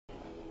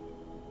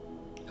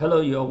Hello,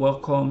 you're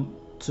welcome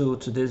to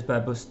today's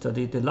Bible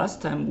study. The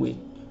last time we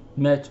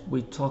met,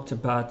 we talked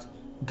about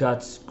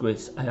God's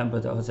grace. I am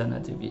Brother Hosanna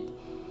David.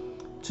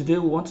 Today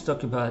we want to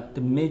talk about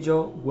the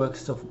major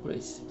works of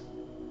grace.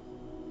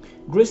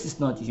 Grace is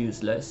not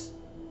useless.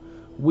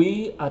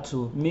 We are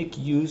to make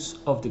use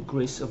of the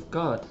grace of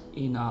God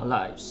in our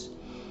lives.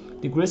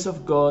 The grace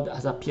of God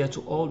has appeared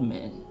to all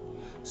men.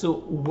 So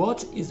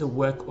what is the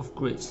work of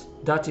grace?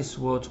 That is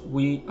what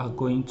we are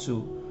going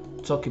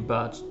to talk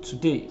about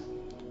today.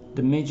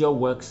 The major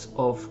works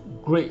of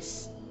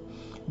grace.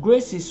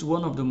 Grace is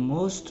one of the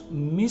most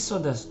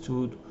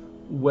misunderstood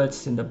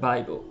words in the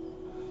Bible.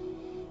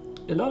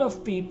 A lot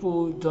of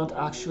people don't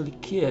actually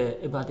care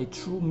about the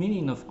true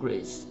meaning of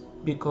grace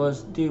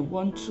because they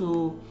want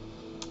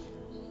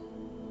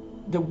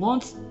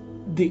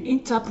the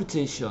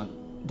interpretation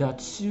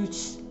that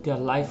suits their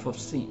life of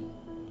sin.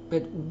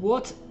 But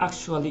what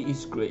actually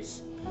is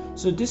grace?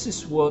 So this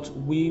is what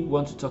we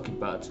want to talk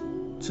about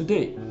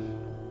today.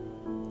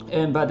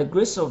 And by the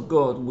grace of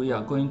God, we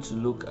are going to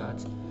look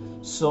at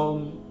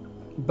some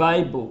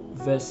Bible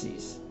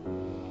verses.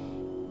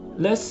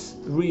 Let's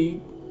read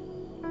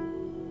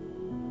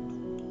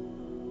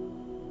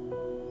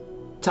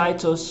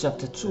Titus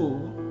chapter 2,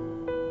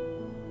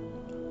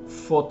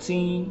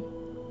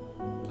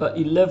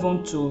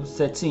 11 to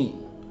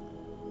 13.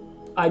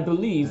 I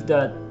believe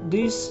that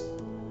this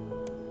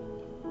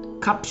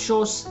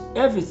captures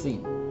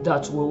everything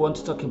that we want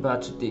to talk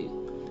about today.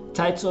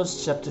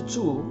 Titus chapter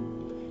 2,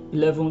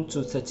 11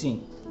 to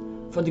 13.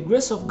 For the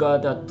grace of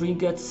God that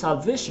bringeth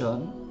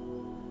salvation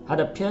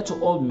had appeared to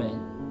all men,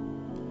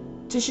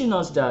 teaching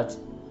us that,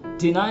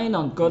 denying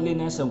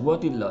ungodliness and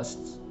worldly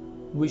lusts,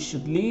 we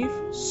should live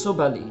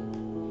soberly,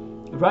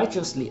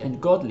 righteously, and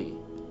godly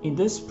in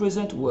this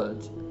present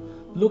world,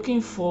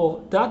 looking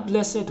for that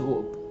blessed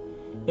hope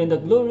and the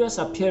glorious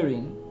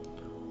appearing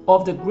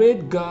of the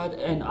great God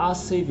and our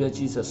Savior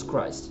Jesus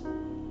Christ.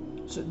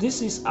 So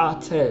this is our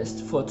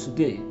text for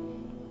today.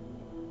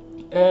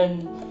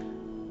 And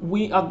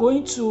we are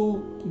going to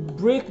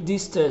break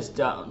this text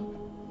down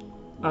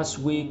as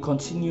we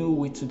continue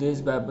with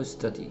today's Bible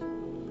study.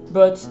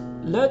 But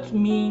let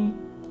me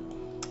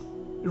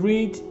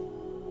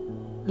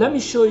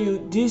show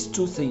you these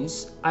two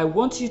things. I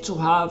want you to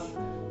have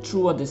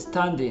true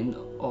understanding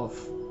of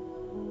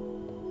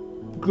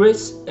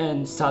grace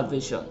and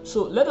salvation.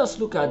 So let us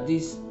look at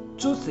these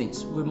two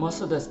things we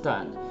must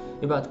understand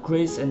about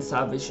grace and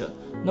salvation.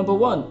 Number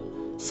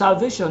one,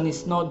 salvation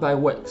is not by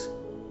works.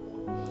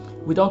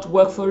 We don't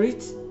work for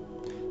it.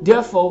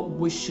 Therefore,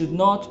 we should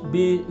not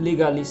be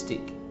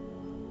legalistic.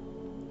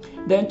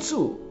 Then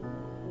two,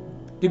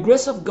 the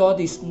grace of God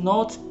is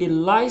not a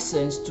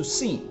license to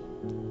sin.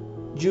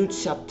 Jude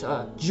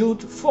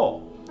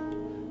 4.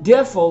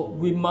 Therefore,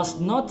 we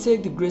must not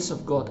take the grace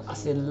of God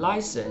as a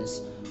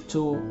license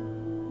to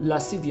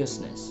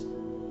lasciviousness.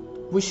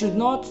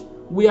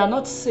 We are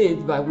not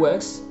saved by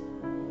works,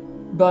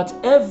 but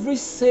every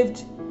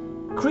saved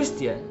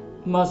Christian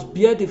must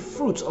bear the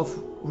fruit of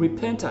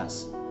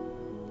repentance,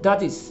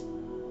 that is,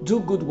 do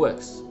good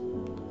works.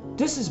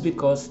 This is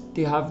because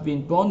they have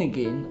been born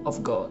again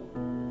of God.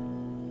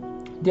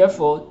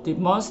 Therefore, they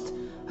must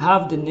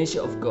have the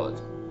nature of God.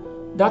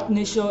 That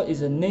nature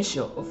is a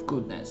nature of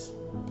goodness.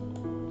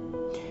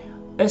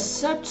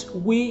 Except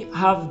we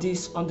have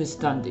this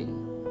understanding,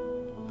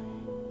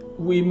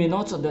 we may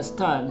not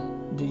understand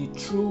the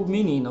true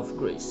meaning of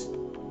grace.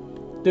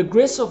 The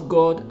grace of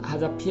God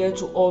has appeared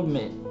to all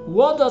men.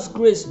 What does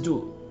grace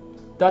do?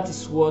 That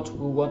is what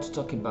we want to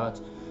talk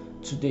about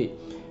today.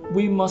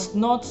 We must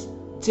not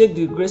take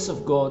the grace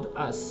of God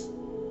as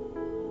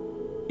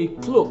a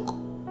cloak,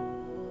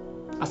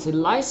 as a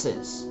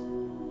license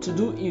to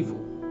do evil.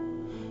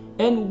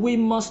 And we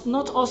must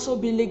not also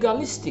be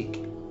legalistic,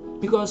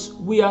 because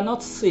we are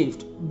not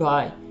saved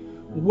by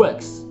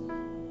works.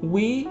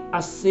 We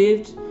are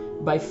saved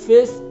by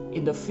faith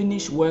in the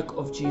finished work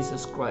of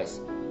Jesus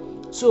Christ.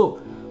 So,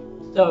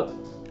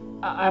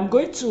 I'm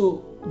going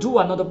to do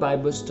another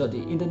Bible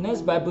study. In the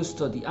next Bible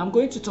study, I'm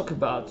going to talk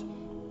about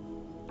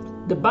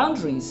the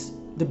boundaries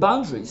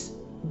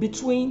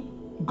between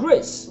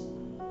grace.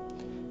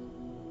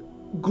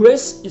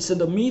 Grace is in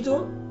the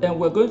middle, and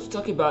we're going to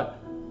talk about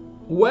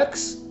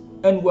works,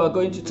 and we are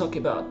going to talk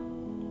about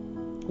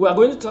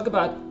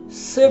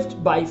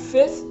saved by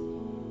faith,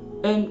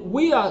 and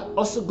we are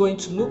also going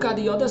to look at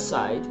the other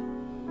side,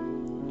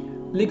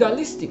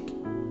 legalistic,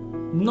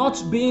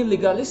 not being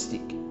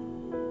legalistic,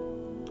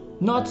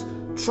 not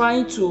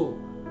trying to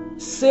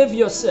save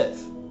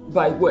yourself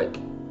by work.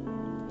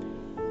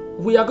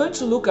 We are going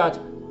to look at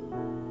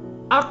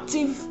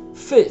active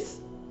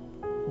faith,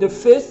 the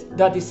faith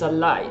that is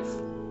alive.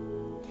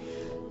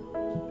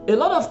 A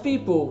lot of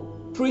people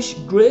preach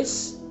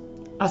grace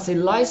as a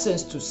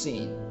license to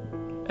sin.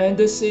 And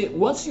they say,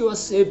 once you are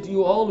saved,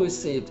 you are always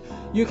saved.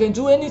 You can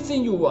do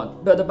anything you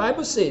want. But the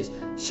Bible says,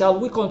 shall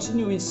we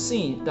continue in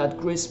sin that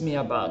grace may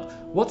abound?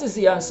 What is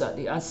the answer?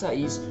 The answer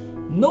is,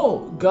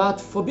 no, God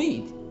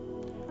forbid.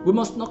 We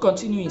must not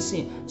continue in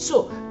sin.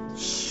 So,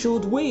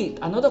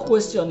 another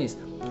question is,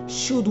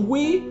 should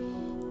we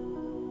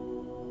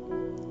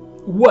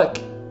work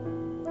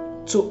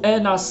to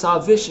earn our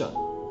salvation.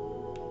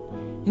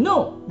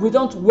 No, we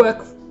don't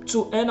work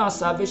to earn our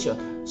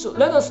salvation. So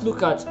let us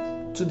look at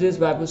today's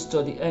Bible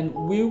study, and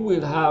we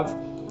will have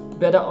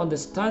better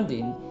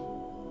understanding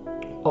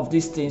of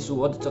these things we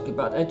want to talk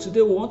about. And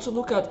today we want to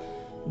look at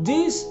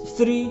these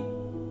three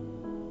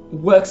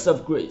works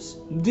of grace.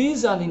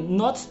 These are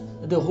not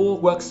the whole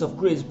works of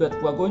grace,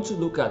 but we're going to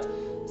look at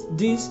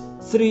these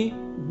three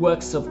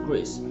works of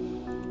grace.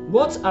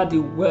 What are the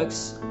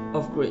works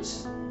of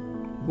grace?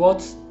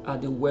 What are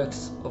the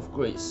works of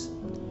grace?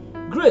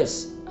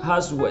 Grace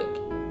has work,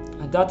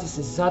 and that is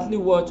exactly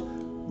what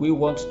we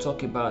want to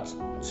talk about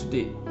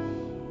today.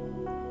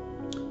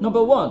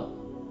 Number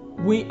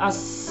one, we are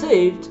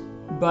saved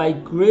by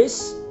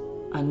grace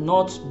and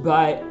not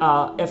by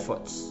our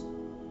efforts.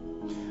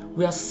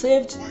 We are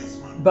saved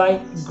by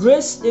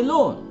grace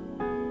alone,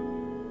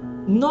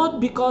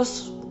 not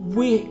because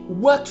we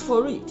worked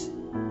for it,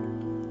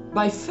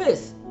 by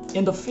faith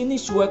in the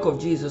finished work of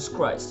Jesus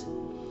Christ.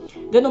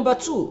 Then number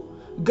two,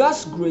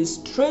 God's grace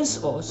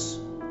trains us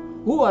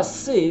who are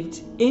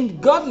saved in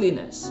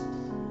godliness.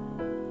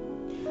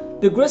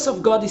 The grace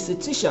of God is a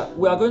teacher.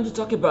 We are going to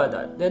talk about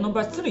that. Then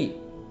number three,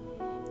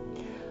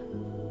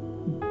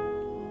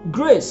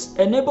 grace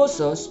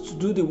enables us to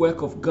do the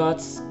work of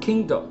God's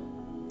kingdom.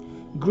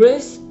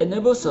 Grace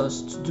enables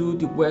us to do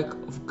the work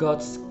of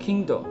God's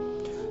kingdom.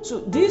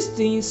 So these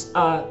things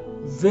are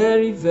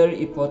very,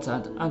 very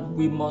important, and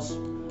we must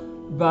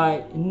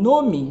by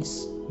no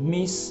means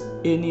miss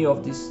any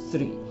of these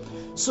three.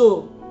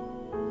 So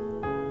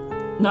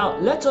now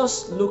let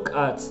us look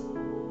at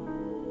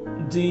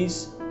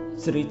these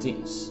three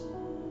things.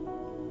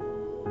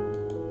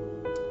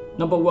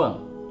 Number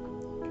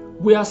one,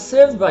 we are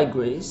saved by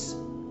grace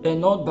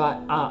and not by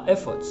our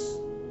efforts.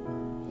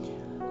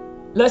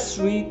 Let's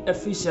read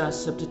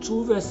Ephesians chapter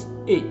 2 verse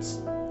 8.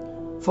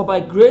 For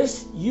by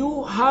grace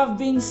you have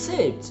been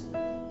saved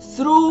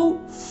through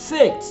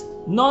faith,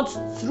 not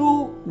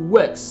through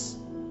works,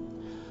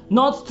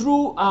 not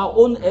through our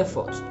own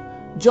effort,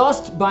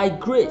 just by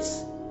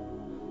grace.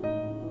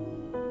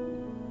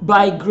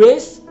 By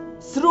grace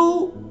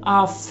through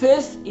our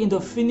faith in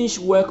the finished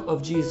work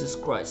of Jesus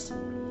Christ.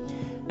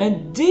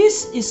 And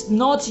this is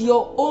not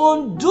your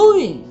own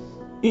doing.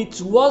 It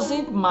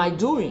wasn't my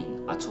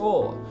doing at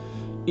all.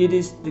 It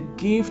is the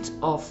gift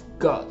of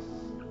God.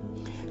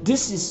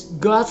 This is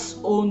God's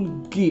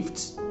own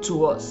gift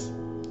to us.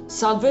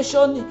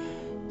 Salvation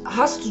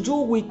has to do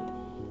with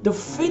the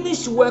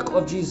finished work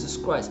of Jesus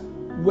Christ.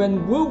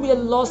 When we were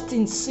lost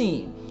in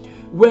sin,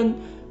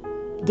 when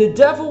the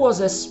devil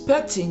was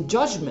expecting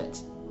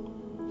judgment,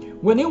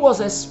 when he was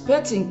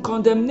expecting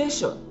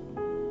condemnation,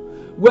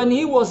 when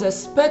he was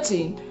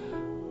expecting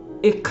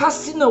a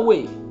casting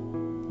away,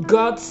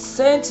 God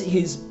sent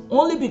his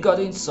only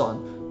begotten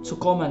Son to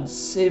come and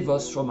save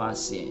us from our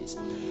sins.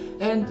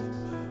 And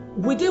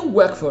we didn't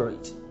work for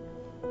it.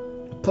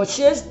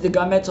 Purchased the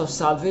garment of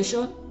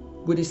salvation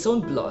with his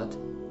own blood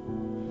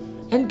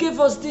and gave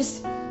us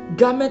this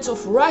garment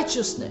of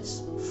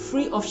righteousness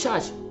free of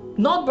charge,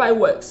 not by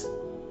works.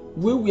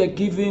 We were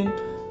given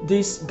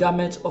this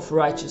garment of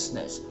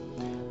righteousness.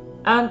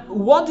 And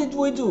what did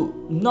we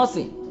do?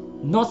 Nothing.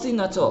 Nothing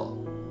at all.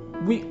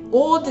 We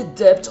owe the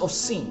debt of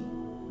sin.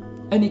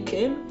 And he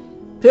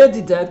came, paid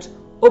the debt,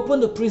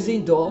 opened the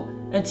prison door,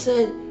 and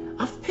said,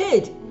 I've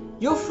paid.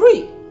 You're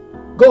free.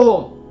 Go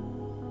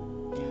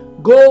home.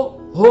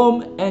 Go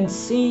home and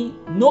sin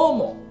no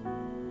more.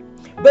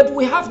 But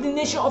we have the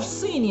nature of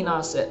sin in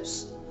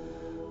ourselves.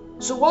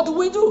 So what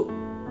do?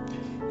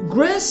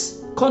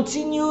 Grace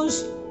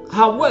continues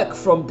her work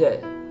from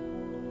there.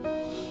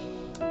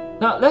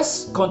 Now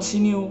let's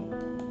continue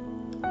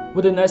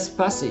with the next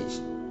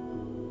passage.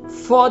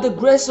 For the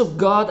grace of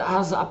God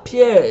has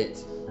appeared.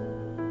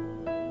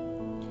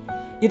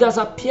 It has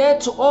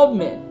appeared to all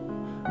men,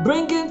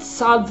 bringing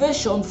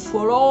salvation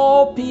for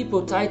all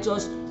people.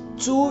 Titus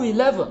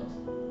 2:11.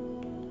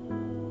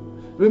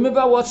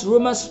 Remember what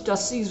Romans chapter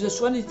 6 verse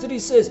 23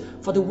 says,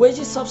 for the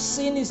wages of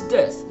sin is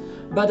death,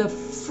 but the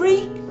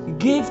free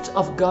gift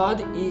of God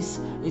is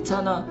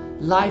eternal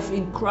life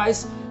in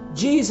Christ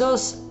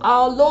Jesus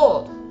our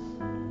Lord.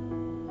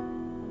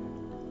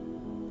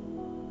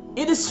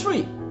 It is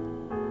free.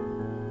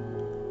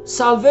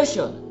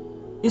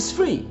 Salvation is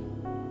free.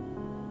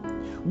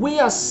 We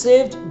are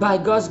saved by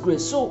God's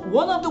grace. So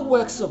one of the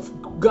works of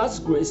God's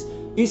grace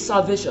is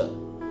salvation.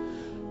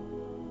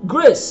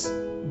 Grace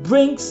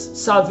brings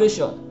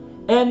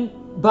salvation, and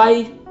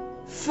by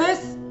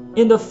faith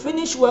in the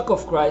finished work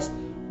of Christ,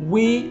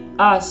 we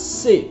are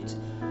saved,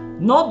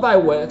 not by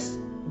works,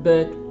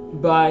 but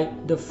by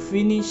the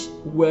finished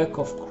work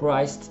of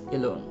Christ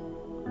alone.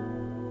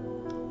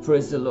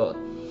 Praise the Lord.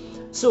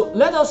 So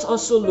let us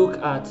also look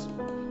at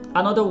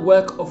another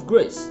work of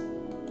grace.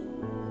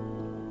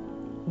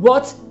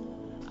 What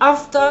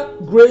after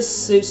grace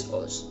saves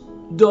us,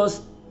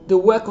 does the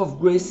work of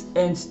grace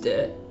end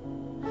there?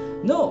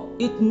 No,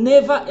 it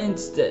never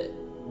ends there.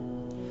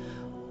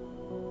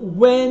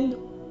 When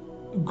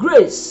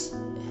grace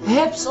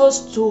helps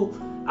us to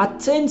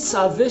attain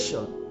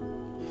salvation,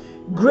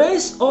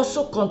 Grace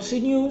also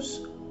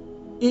continues.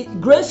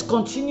 Grace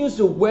continues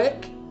the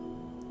work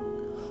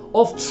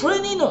of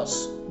training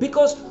us,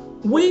 because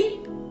we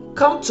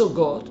come to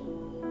God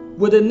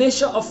with a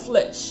nature of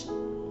flesh,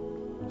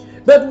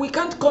 but we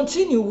can't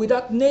continue with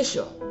that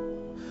nature.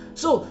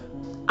 So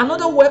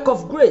another work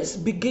of grace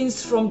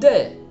begins from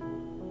there,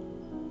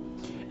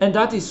 and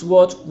that is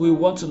what we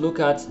want to look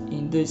at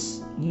in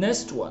this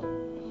next one.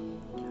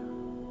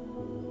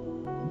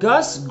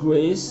 God's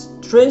grace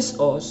trains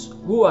us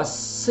who are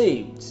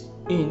saved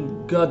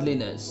in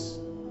godliness.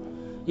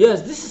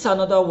 Yes, this is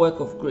another work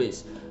of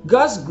grace.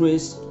 God's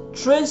grace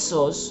trains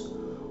us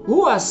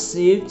who are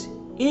saved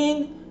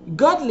in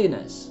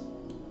godliness.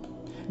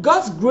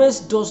 God's grace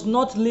does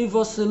not leave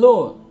us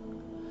alone.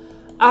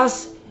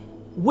 As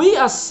we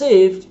are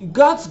saved,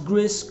 God's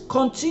grace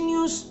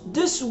continues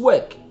this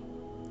work.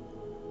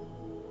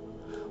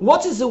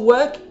 What is the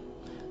work?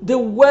 The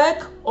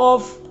work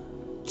of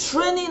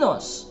training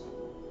us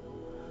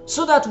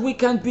so that we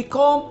can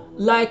become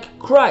like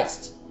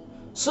Christ,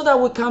 so that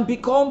we can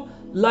become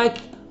like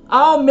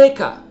our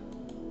Maker.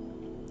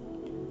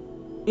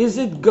 Is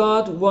it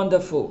God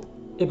wonderful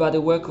about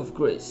the work of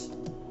grace?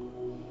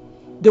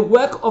 The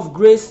work of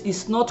grace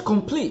is not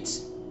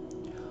complete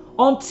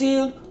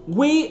until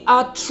we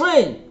are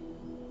trained.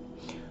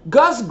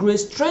 God's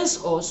grace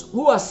trains us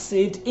who are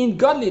saved in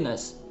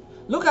godliness.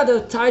 Look at the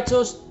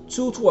Titus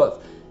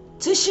 2:12,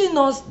 teaching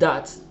us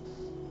that,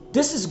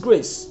 this is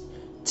grace,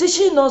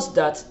 teaching us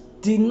that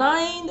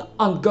denying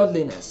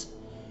ungodliness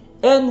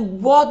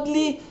and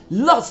worldly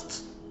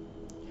lust,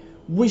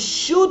 we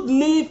should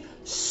live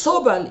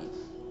soberly,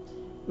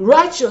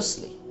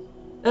 righteously,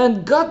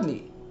 and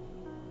godly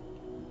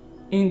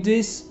in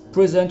this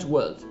present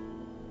world.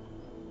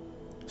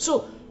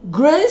 So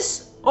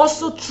grace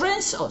also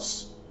trains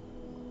us.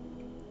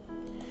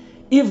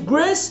 If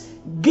grace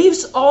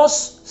gives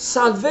us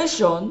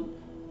salvation,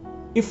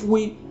 if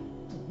we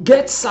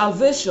get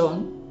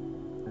salvation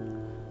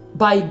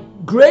by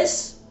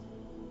grace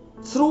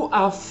through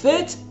our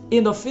faith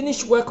in the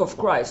finished work of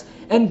Christ,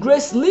 and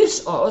grace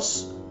leaves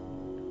us,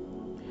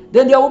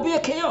 then there will be a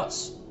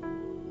chaos,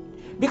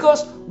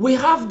 because we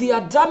have the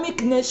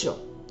Adamic nature.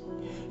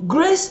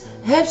 Grace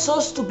helps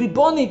us to be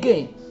born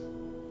again.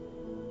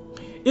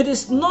 It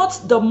is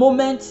not the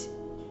moment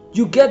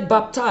you get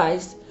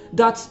baptized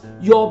that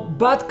your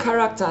bad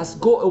characters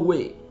go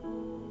away.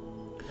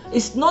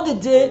 It's not the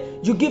day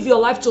you give your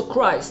life to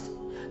Christ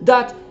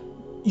that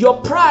your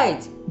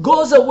pride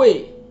goes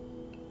away.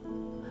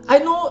 I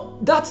know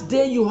that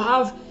day you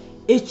have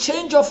a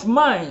change of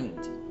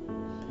mind.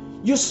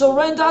 You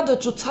surrender the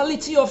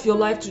totality of your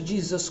life to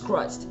Jesus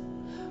Christ.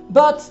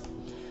 But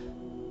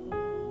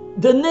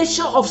the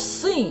nature of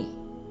sin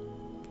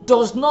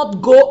does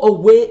not go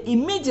away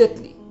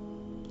immediately.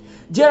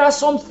 There are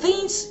some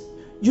things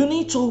you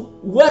need to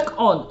work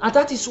on, and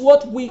that is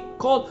what we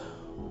call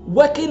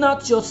working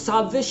out your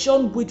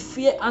salvation with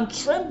fear and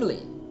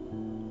trembling.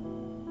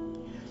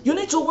 You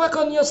need to work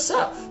on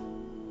yourself.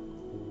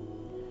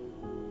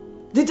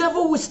 The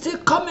devil will still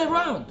come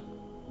around.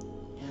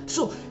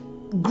 So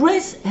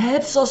grace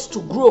helps us to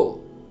grow.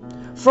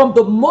 From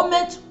the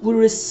moment we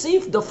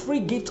receive the free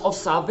gift of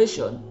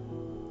salvation,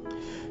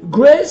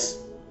 grace,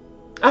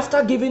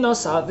 after giving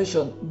us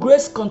salvation,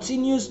 grace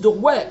continues the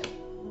work.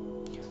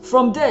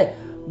 From there,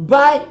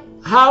 by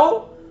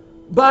how?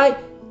 By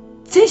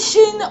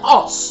teaching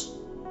us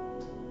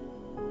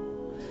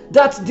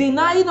that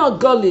denying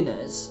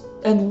ungodliness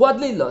and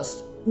worldly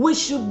lust, we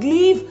should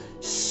live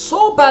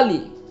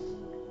soberly.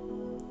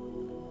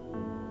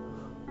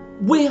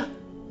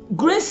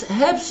 Grace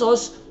helps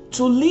us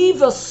to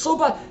live a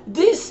sober.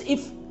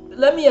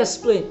 Let me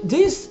explain.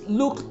 This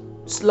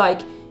looks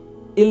like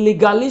a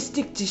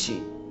legalistic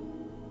teaching,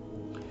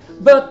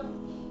 but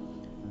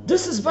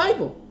this is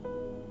Bible.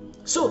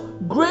 So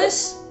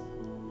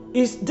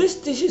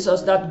this teaches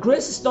us that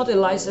grace is not a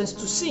license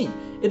to sin.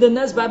 In the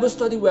next Bible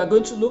study, we are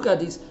going to look at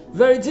this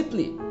very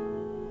deeply.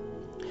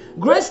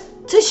 Grace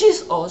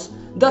teaches us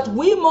that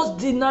we must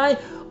deny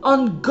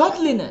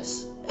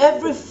ungodliness,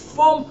 every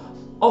form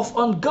of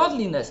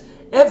ungodliness,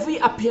 every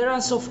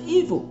appearance of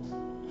evil,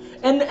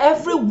 and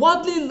every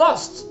worldly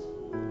lust.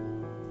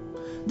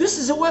 This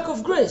is a work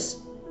of grace.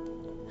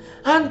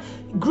 And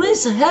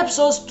grace helps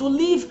us to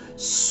live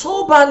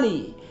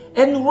soberly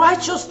and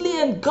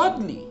righteously and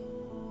godly.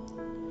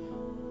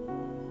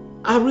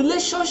 Our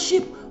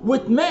relationship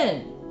with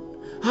men,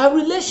 our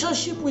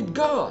relationship with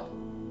God.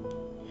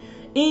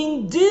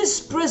 In this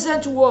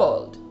present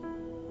world,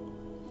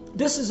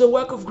 this is a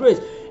work of grace.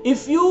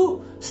 If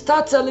you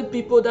start telling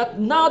people that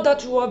now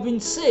that you have been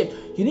saved,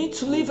 you need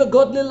to live a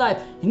godly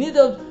life, you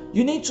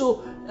need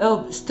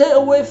to stay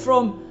away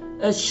from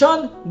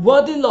shun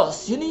worldly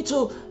lust, you need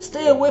to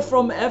stay away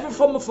from every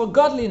form of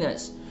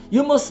ungodliness,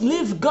 you must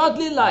live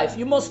godly life,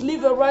 you must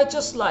live a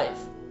righteous life.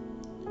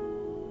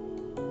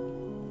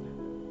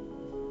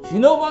 You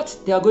know what?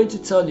 They are going to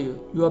tell you,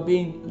 you are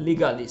being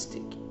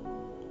legalistic.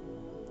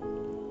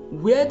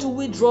 Where do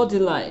we draw the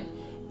line?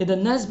 In the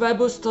next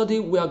Bible study,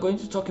 we are going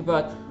to talk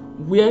about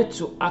where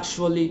to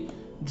actually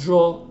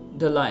draw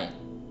the line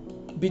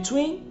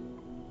between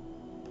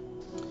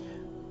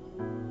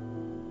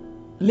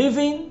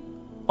living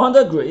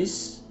under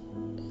grace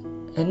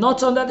and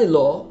not under the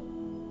law,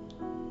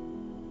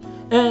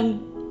 and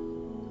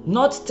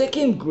not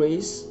taking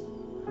grace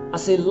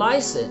as a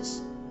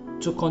license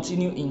to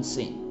continue in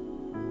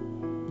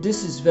sin.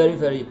 This is very,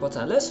 very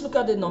important. Let's look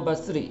at the number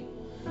 3.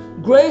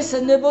 Grace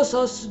enables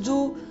us to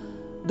do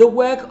the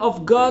work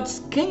of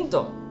God's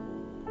kingdom.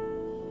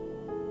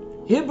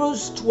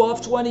 Hebrews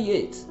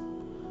 12:28.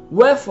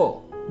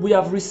 Wherefore, we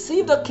have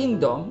received a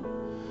kingdom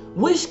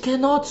which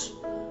cannot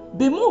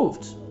be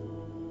moved.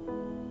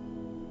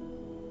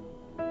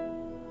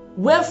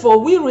 Wherefore,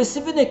 we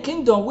receiving a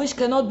kingdom which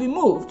cannot be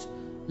moved,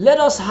 let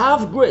us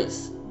have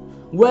grace,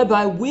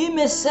 whereby we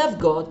may serve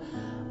God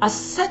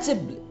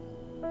acceptably,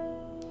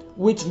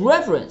 with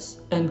reverence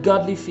and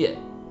godly fear.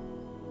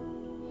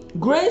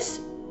 Grace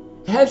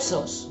helps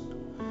us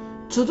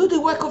to do the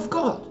work of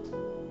God.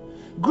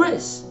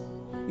 Grace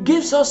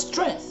gives us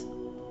strength.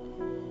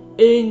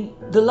 In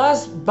the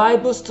last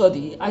Bible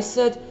study, I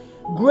said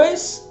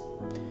grace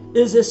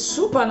is a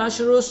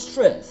supernatural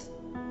strength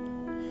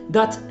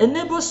that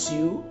enables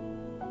you,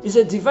 is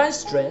a divine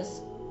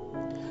strength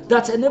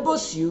that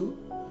enables you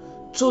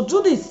to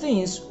do the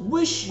things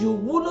which you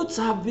wouldn't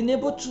have been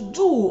able to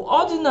do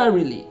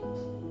ordinarily.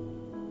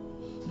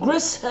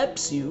 Grace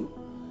helps you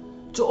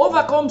to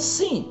overcome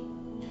sin.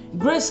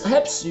 Grace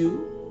helps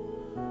you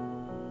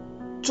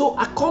to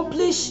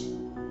accomplish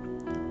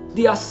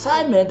the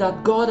assignment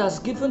that God has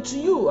given to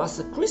you as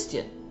a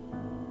Christian.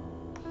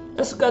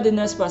 Let's look at the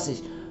next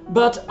passage.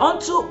 But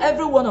unto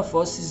every one of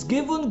us is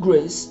given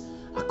grace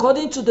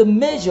according to the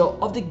measure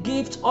of the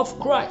gift of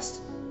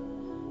Christ.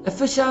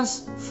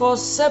 Ephesians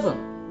 4:7.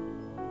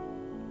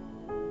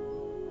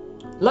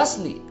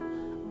 Lastly,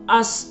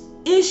 as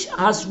each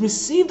has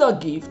received a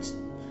gift,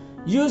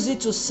 use it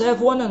to serve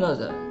one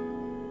another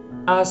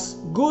as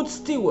good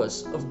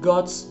stewards of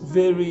God's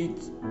varied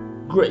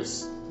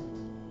grace.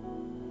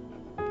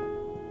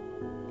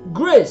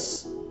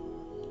 Grace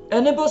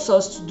enables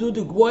us to do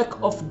the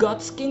work of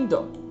God's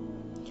kingdom,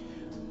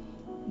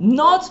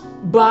 not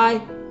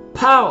by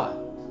power,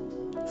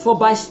 for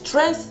by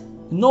strength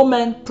no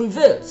man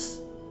prevails.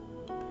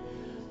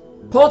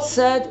 Paul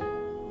said,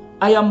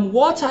 I am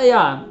what I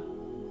am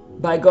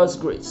by God's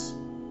grace,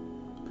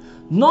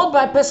 not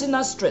by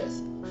personal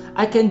strength.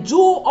 I can do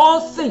all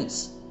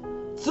things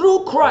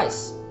through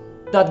Christ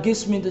that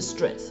gives me the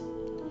strength.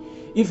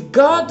 If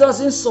God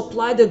doesn't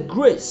supply the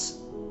grace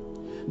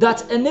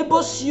that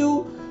enables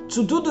you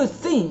to do the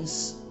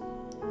things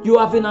you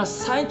have been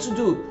assigned to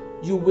do,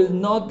 you will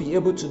not be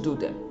able to do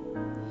them.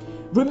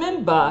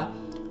 Remember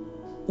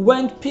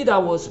when Peter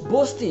was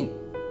boasting,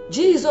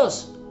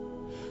 Jesus,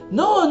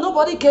 no,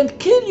 nobody can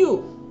kill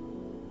you.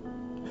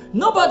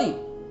 Nobody.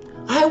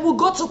 I will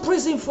go to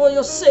prison for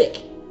your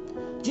sake.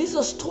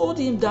 Jesus told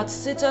him that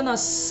Satan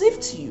has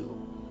sifted you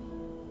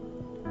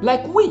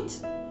like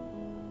wheat,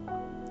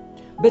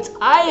 but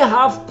I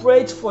have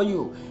prayed for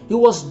you. He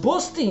was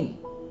boasting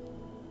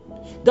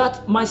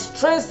that my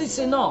strength is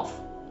enough.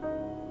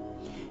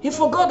 He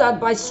forgot that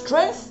by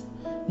strength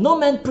no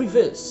man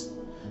prevails.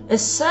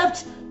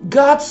 Except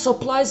God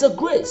supplies a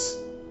grace,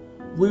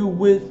 we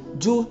will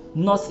do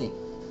nothing.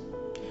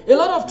 A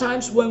lot of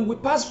times when we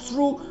pass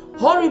through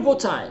horrible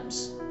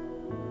times,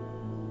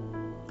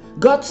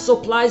 God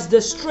supplies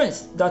the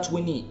strength that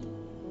we need.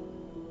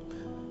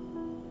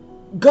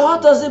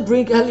 God doesn't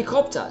bring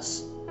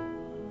helicopters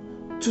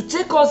to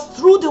take us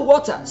through the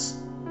waters.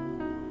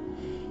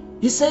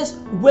 He says,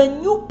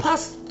 when you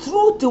pass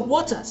through the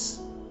waters,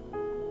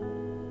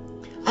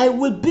 I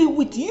will be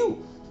with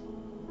you.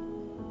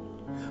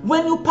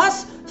 When you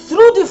pass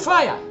through the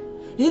fire,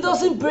 He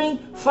doesn't bring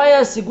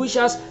fire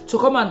extinguishers to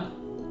come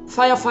and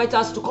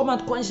firefighters to come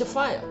and quench the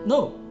fire.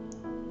 No.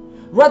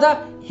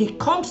 Rather, He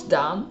comes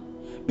down,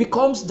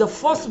 becomes the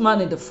fourth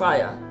man in the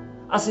fire,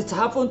 as it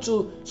happened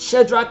to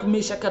Shadrach,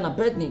 Meshach, and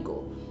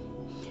Abednego.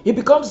 He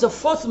becomes the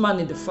fourth man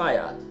in the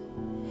fire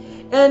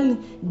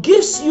and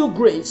gives you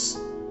grace.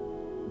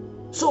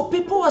 So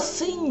people are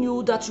seeing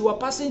you that you are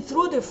passing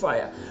through the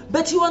fire,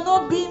 but you are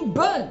not being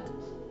burned.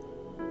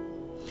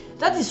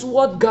 That is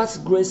what God's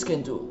grace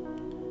can do.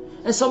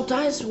 And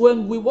sometimes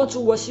when we want to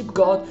worship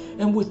God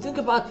and we think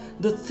about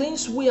the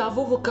things we have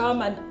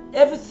overcome and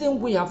everything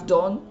we have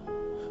done,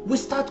 we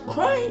start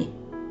crying.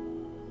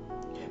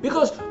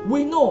 Because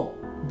we know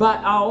by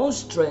our own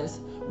strength,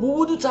 we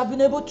wouldn't have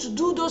been able to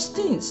do those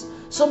things.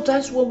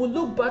 Sometimes when we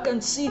look back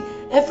and see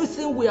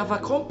everything we have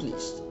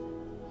accomplished,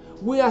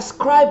 we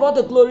ascribe all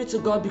the glory to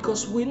God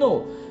because we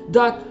know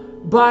that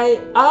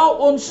by our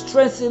own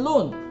strength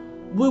alone,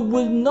 we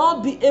will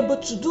not be able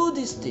to do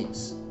these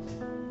things.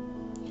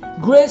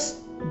 Grace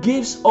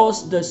gives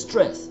us the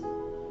strength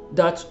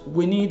that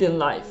we need in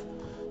life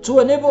to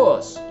enable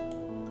us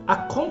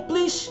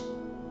accomplish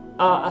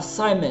our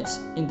assignments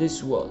in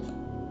this world.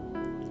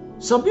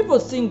 Some people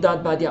think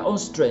that by their own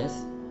strength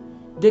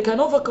they can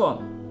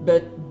overcome,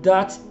 but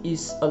that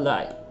is a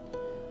lie.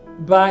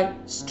 By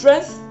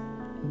strength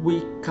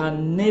we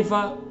can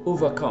never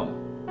overcome.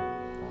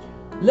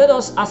 let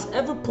us at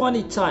every point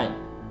in time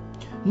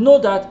know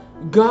that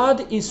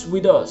God is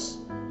with us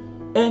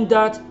and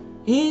that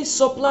He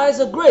supplies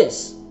a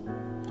grace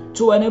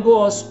to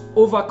enable us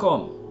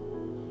overcome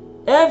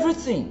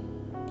everything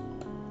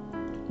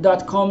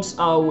that comes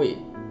our way.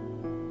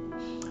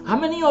 How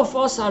many of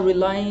us are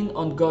relying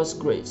on God's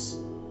grace?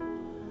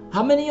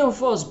 How many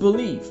of us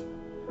believe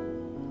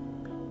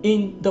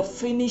in the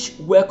finished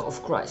work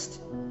of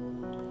Christ?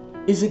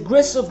 Is the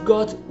grace of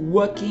God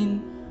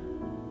working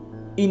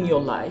in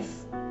your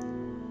life?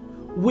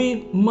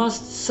 We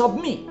must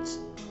submit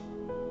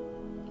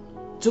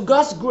to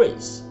God's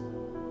grace.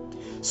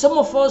 Some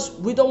of us,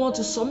 we don't want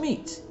to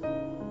submit.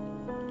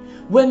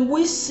 When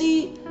we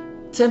see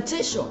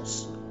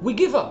temptations, we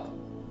give up.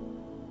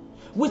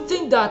 We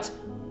think that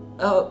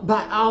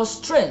by our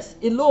strength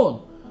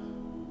alone,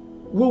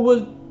 we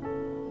will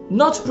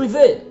not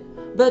prevail.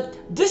 But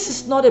this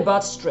is not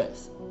about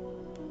strength.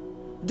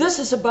 This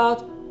is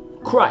about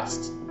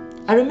Christ.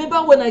 I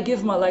remember when I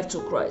gave my life to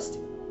Christ,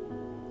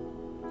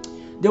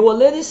 there were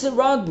ladies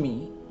around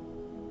me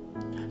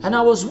and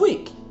I was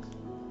weak.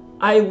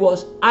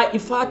 In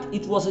fact,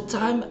 it was a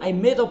time I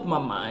made up my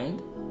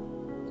mind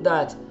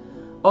that,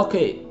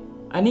 okay,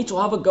 I need to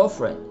have a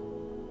girlfriend.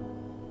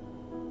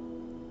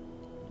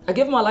 I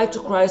gave my life to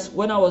Christ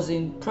when I was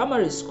in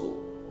primary school.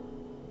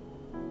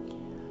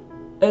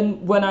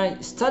 And when I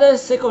started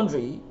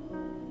secondary,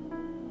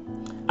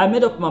 I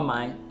made up my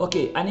mind,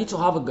 okay, I need to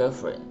have a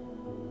girlfriend.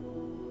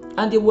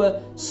 And there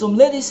were some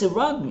ladies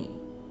around me.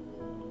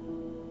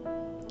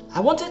 I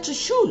wanted to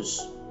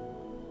choose.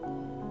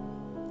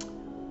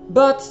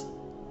 But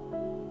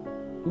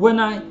when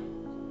I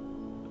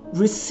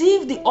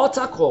received the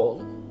altar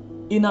call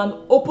in an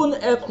open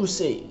air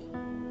crusade,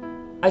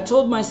 I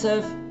told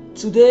myself,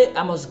 today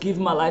I must give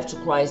my life to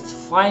Christ.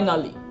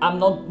 Finally, I'm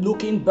not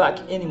looking back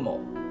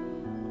anymore.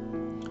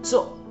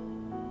 So,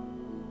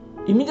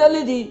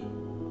 immediately the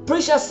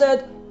preacher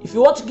said, if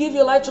you want to give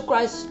your life to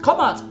Christ, come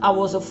out. I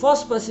was the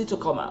first person to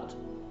come out.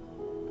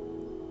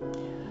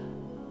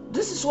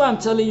 This is why I'm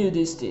telling you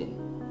this thing.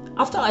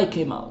 After I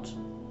came out,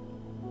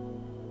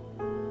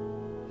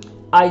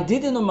 I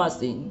did the normal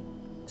thing,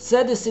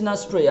 said the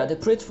sinner's prayer, they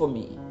prayed for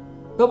me.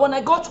 But when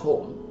I got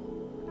home,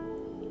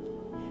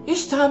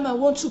 each time I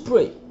want to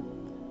pray,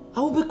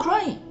 I will be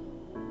crying.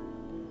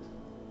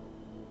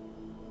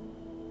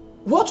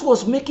 What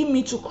was making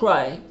me to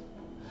cry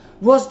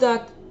was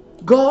that,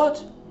 God,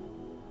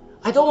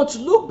 I don't want to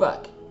look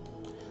back.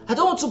 I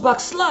don't want to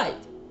backslide.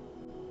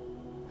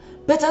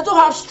 But I don't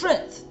have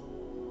strength.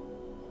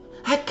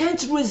 I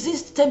can't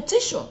resist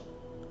temptation.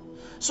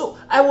 So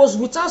I was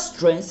without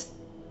strength,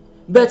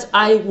 but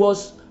I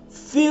was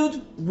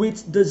filled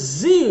with the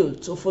zeal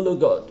to follow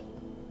God.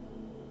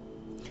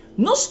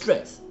 No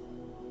strength.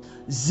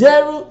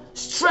 Zero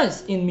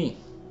strength in me.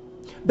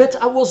 But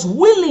I was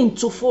willing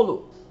to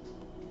follow.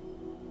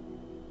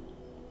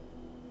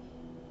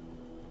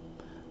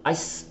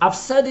 I've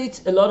said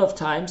it a lot of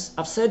times.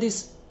 I've said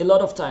this a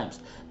lot of times.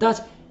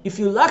 That if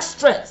you lack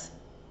strength,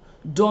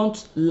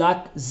 don't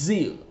lack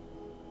zeal.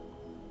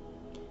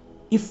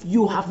 If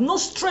you have no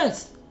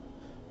strength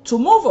to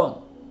move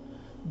on,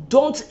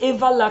 don't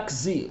ever lack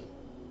zeal.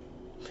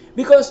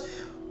 Because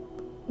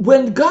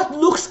when God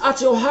looks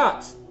at your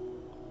heart,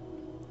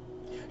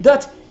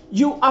 that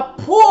you are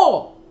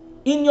poor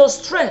in your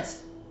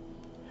strength,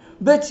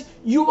 but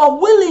you are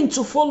willing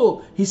to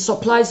follow, He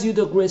supplies you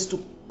the grace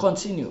to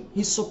continue.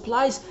 He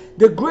supplies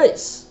the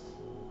grace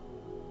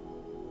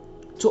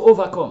to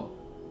overcome.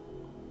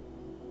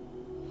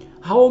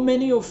 How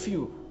many of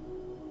you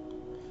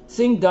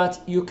think that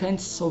you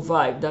can't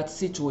survive that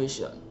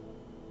situation?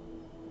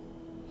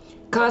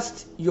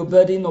 Cast your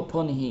burden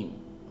upon Him,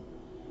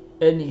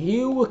 and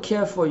He will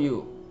care for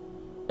you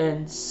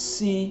and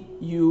see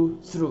you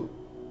through.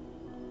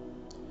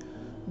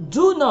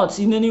 Do not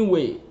in any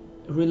way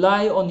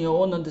rely on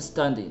your own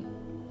understanding.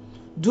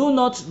 Do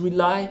not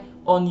rely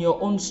on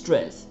your own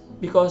strength,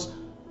 because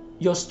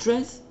your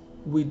strength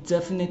will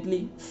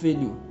definitely fail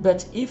you.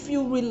 But if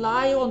you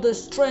rely on the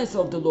strength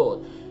of the Lord,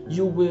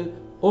 you will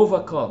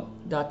overcome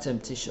that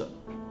temptation.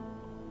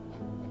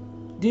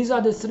 These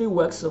are the three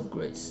works of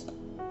grace.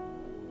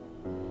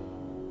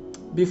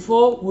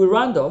 Before we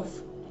round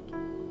off,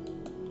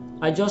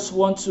 I just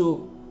want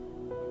to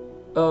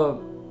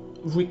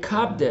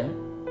recap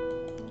them.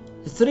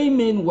 The three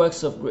main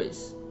works of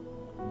grace.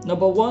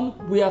 Number one,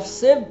 we are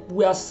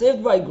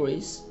saved by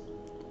grace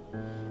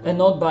and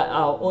not by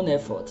our own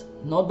effort,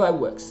 not by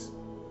works.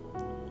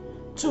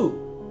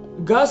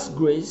 2, God's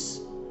grace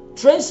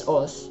trains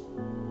us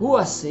who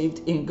are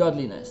saved in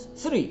godliness.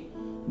 3,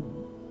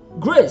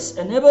 grace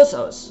enables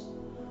us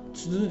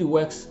to do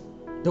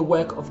the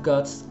work of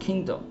God's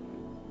kingdom.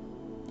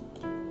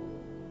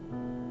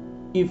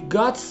 If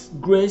God's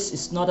grace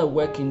is not at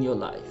work in your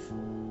life,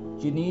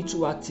 you need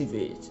to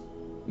activate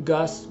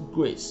God's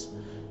grace.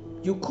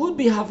 You could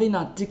be having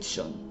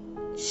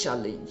addiction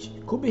challenge.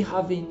 You could be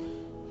having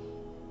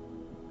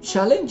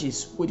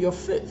challenges with your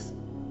faith.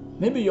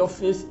 Maybe your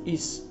faith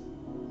is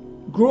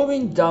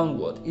growing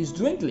downward, is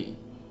dwindling.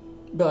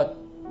 But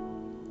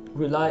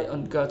rely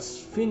on God's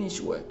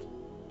finished work,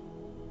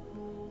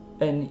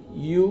 and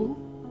you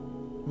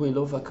will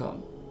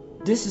overcome.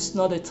 This is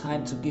not a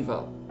time to give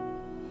up.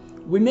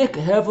 We make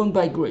heaven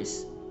by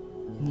grace,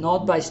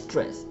 not by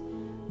strength.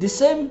 The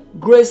same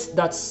grace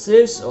that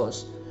saves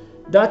us,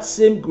 that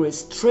same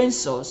grace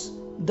trains us,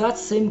 that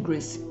same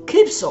grace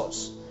keeps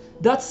us,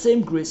 that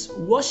same grace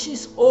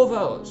washes over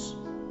us.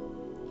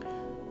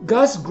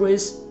 God's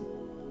grace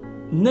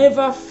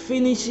never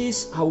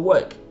finishes her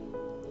work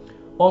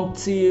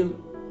until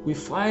we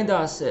find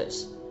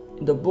ourselves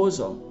in the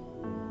bosom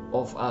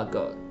of our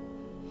God.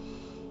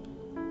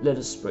 Let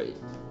us pray.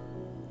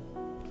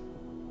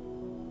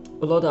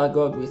 O Lord our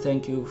God, we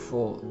thank you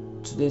for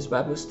today's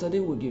Bible study.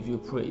 We give you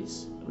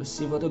praise.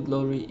 Receive all the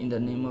glory in the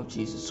name of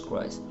Jesus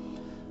Christ.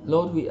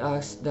 Lord, we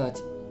ask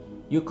that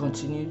you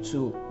continue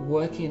to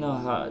work in our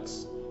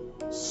hearts,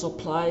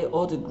 supply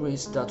all the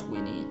grace that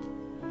we need.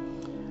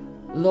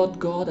 Lord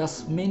God,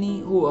 as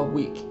many who are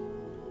weak,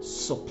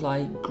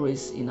 supply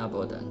grace in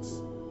abundance.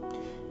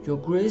 Your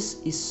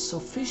grace is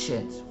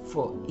sufficient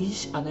for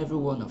each and every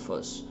one of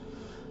us.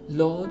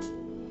 Lord,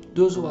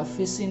 those who are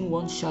facing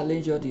one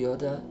challenge or the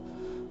other,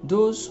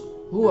 those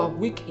who are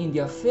weak in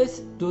their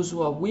faith, those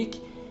who are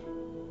weak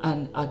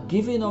and are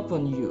giving up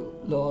on you,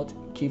 Lord,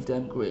 give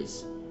them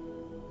grace.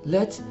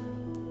 Let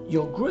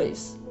your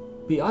grace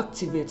be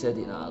activated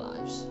in our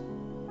lives.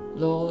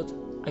 Lord,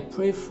 I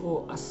pray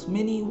for as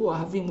many who are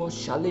having one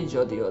challenge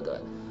or the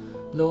other.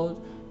 Lord,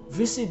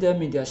 visit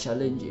them in their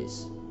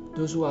challenges.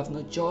 Those who have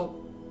no job,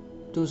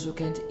 those who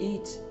can't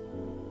eat,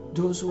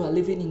 those who are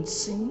living in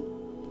sin,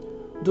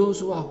 those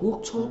who are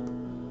hooked up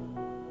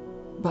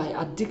by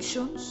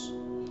addictions.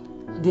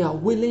 They are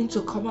willing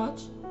to come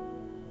out,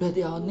 but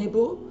they are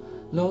unable.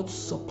 Lord,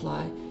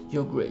 supply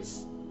your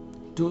grace.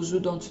 Those who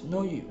don't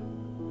know you,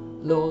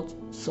 Lord,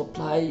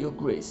 supply your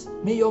grace.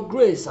 May your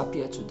grace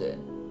appear to them.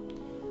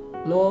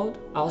 Lord,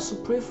 I also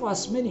pray for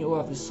as many who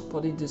have been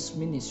supporting this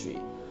ministry,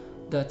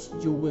 that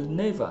you will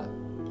never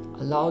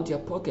allow their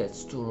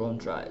pockets to run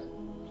dry.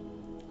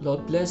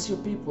 Lord, bless your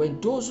people.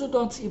 And those who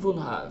don't even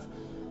have,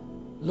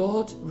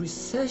 Lord,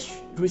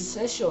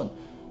 recession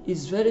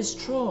is very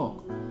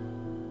strong.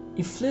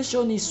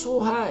 Inflation is so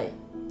high.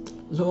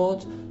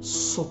 Lord,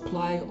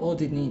 supply all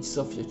the needs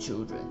of your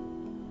children.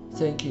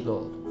 Thank you,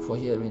 Lord, for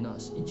hearing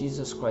us. In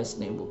Jesus Christ's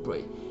name we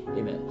pray.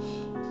 Amen.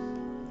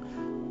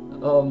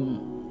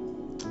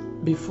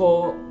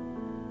 Before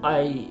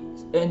I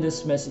end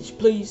this message,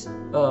 please,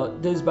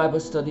 this Bible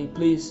study,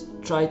 please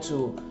try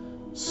to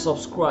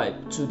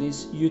subscribe to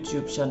this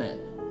YouTube channel,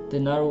 The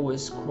Narrow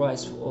Ways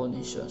Christ for All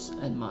Nations,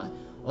 and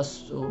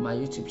also my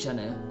YouTube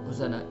channel,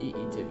 Naira A.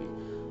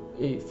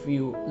 If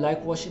you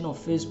like watching on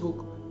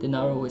Facebook, The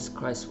Narrow Ways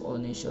Christ for All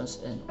Nations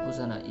and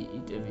Naira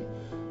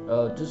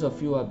A. Those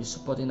of you who have been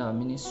supporting our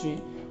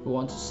ministry, we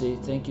want to say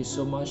thank you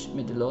so much.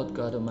 May the Lord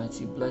God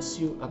Almighty bless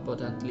you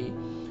abundantly.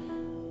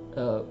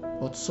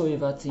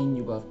 Whatsoever thing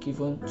you have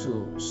given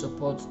to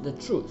support the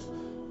truth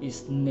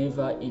is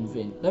never in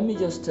vain. Let me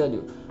just tell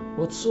you,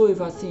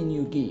 whatsoever thing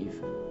you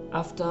give,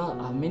 after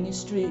our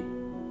ministry,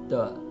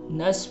 the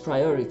next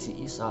priority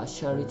is our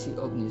charity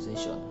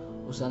organization,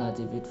 Hosanna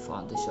David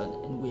Foundation,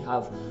 and we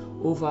have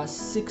over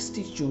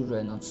 60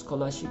 children on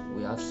scholarship.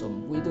 We have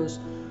some widows.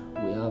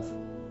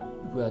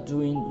 We are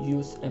doing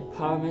youth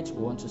empowerment.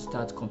 We want to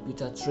start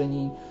computer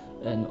training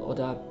and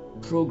other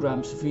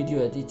programs,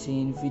 video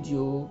editing,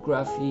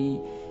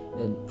 videography,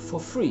 and for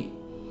free.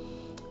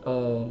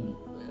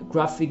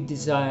 Graphic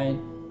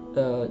design,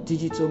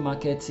 digital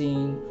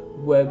marketing,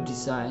 web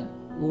design.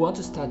 We want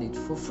to start it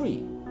for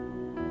free.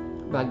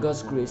 By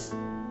God's grace,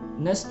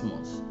 next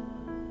month,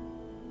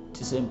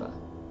 December,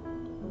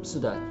 so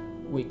that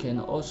we can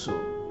also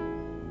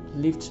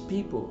lift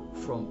people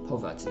from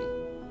poverty.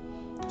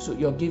 So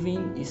your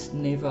giving is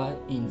never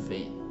in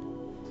vain.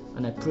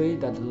 And I pray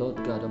that the Lord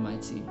God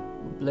Almighty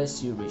will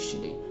bless you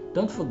richly.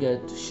 Don't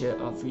forget to share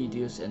our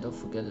videos, and don't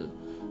forget to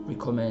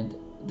recommend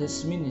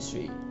this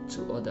ministry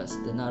to others,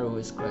 The Narrow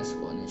Ways Christ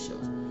for All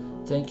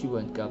Nations. Thank you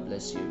and God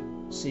bless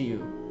you. See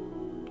you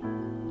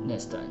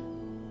next time.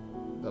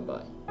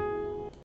 Bye-bye.